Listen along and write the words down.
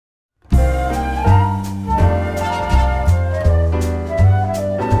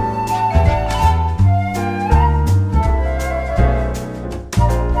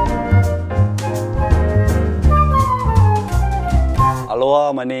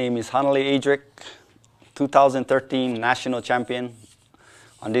my name is Hanley Adric, 2013 national champion.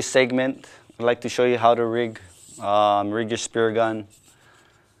 On this segment, I'd like to show you how to rig your spear gun,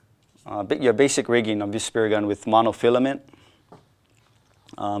 your basic rigging of this spear gun with monofilament.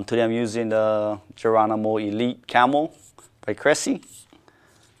 Today I'm using the Geronimo Elite Camo by Cressi.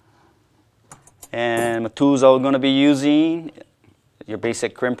 And my tools I'm going to be using, your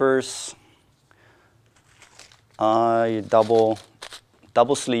basic crimpers, your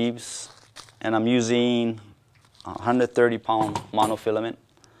double sleeves, and I'm using 130-pound monofilament.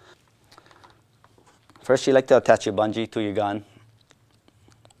 First, you like to attach your bungee to your gun.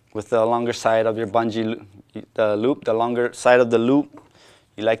 With the longer side of your bungee, the longer side of the loop,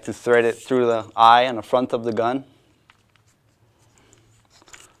 you like to thread it through the eye on the front of the gun.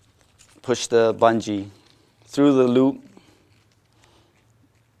 Push the bungee through the loop,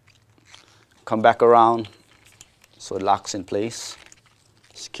 come back around so it locks in place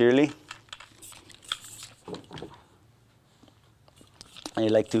securely. And you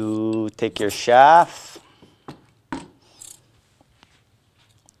like to take your shaft.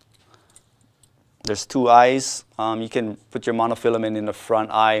 There's two eyes. You can put your monofilament in the front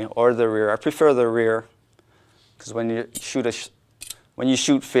eye or the rear. I prefer the rear because when you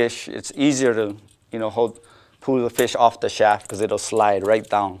shoot fish, it's easier to pull the fish off the shaft because it'll slide right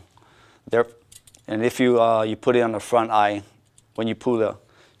down there. And if you put it on the front eye, when you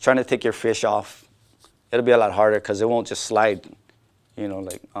trying to take your fish off, it'll be a lot harder because it won't just slide,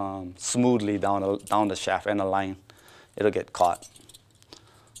 smoothly down the shaft and the line. It'll get caught.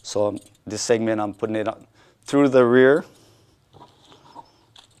 So this segment, I'm putting it through the rear.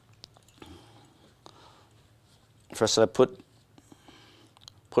 First, I put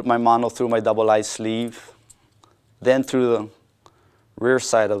my mono through my double eye sleeve, then through the rear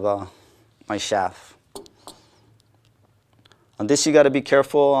side of my shaft. On this, you got to be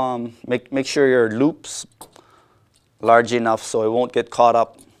careful. Make sure your loop's large enough so it won't get caught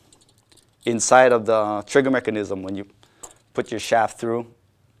up inside of the trigger mechanism when you put your shaft through.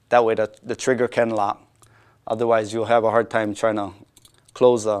 That way the trigger can lock. Otherwise, you'll have a hard time trying to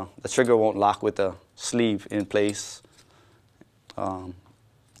close. The trigger won't lock with the sleeve in place. The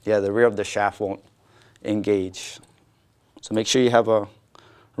rear of the shaft won't engage. So make sure you have a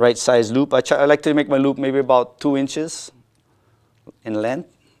right size loop. I like to make my loop maybe about 2 inches in length,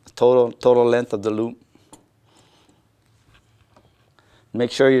 total length of the loop.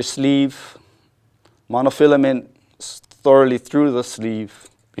 Make sure your sleeve monofilament thoroughly through the sleeve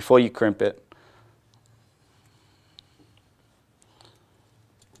before you crimp it.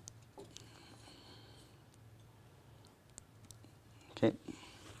 Okay.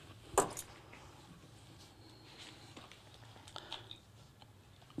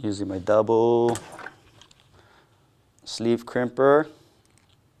 Using my double sleeve crimper,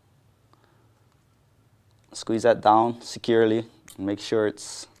 squeeze that down securely and make sure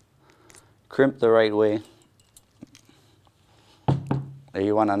it's crimped the right way.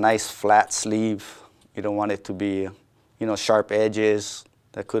 You want a nice flat sleeve. You don't want it to be, sharp edges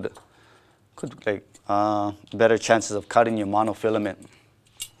that could better chances of cutting your monofilament.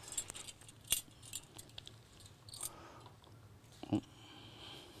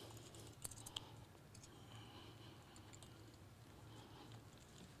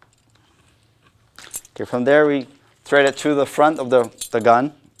 Okay, from there we thread it through the front of the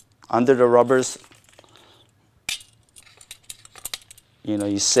gun, under the rubbers.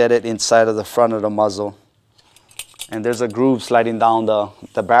 You set it inside of the front of the muzzle. And there's a groove sliding down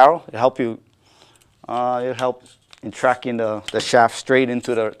the barrel. It'll help in tracking the shaft straight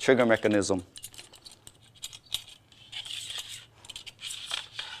into the trigger mechanism.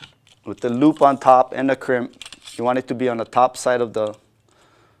 With the loop on top and the crimp, you want it to be on the top side of the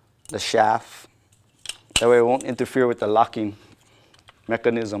shaft. That way it won't interfere with the locking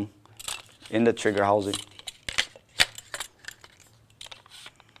mechanism in the trigger housing.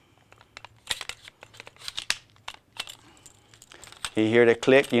 You hear the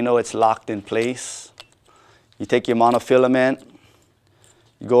click, it's locked in place. You take your monofilament,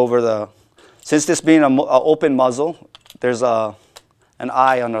 you go over since this being an open muzzle, there's an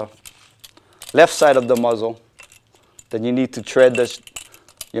eye on the left side of the muzzle. Then you need to thread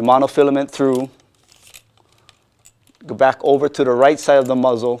your monofilament through. Go back over to the right side of the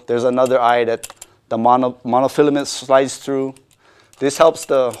muzzle. There's another eye that the monofilament slides through. This helps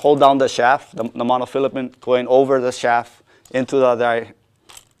to hold down the shaft, the monofilament going over the shaft into the other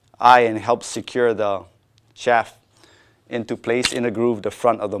eye and helps secure the shaft into place in a groove, the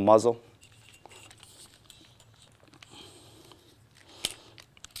front of the muzzle.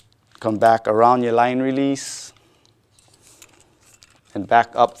 Come back around your line release. and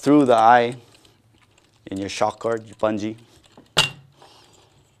back up through the eye in your shock cord, your bungee.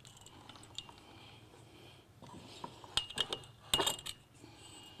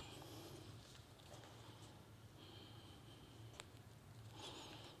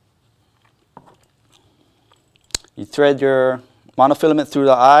 You thread your monofilament through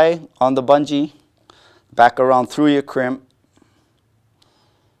the eye on the bungee, back around through your crimp.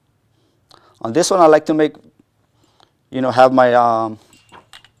 On this one, I like to make, have my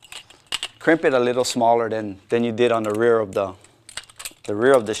crimp it a little smaller than you did on the rear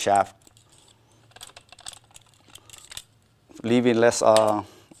of the shaft, leaving less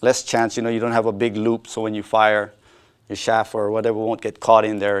chance. You don't have a big loop, so when you fire, your shaft or whatever won't get caught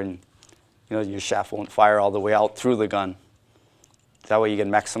in there, and your shaft won't fire all the way out through the gun. That way you get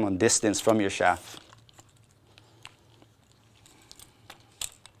maximum distance from your shaft.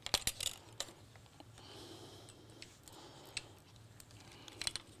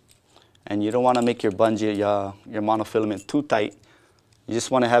 And you don't want to make your bungee, your monofilament too tight. You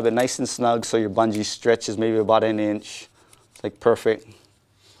just want to have it nice and snug so your bungee stretches maybe about an inch. It's like perfect.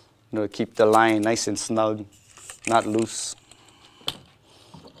 Keep the line nice and snug, not loose.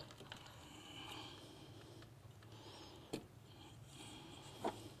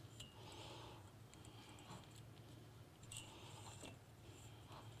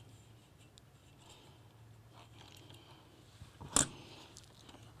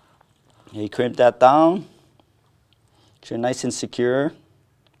 You crimp that down so you're nice and secure.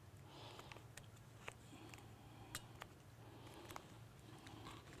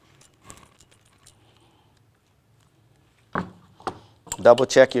 Double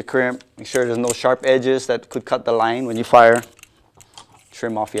check your crimp. Make sure there's no sharp edges that could cut the line when you fire.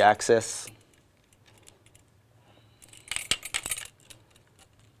 Trim off your access.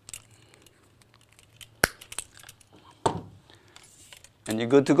 And you're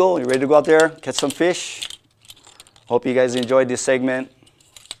good to go. You're ready to go out there, catch some fish. Hope you guys enjoyed this segment.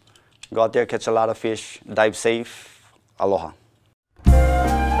 Go out there, catch a lot of fish. Dive safe. Aloha.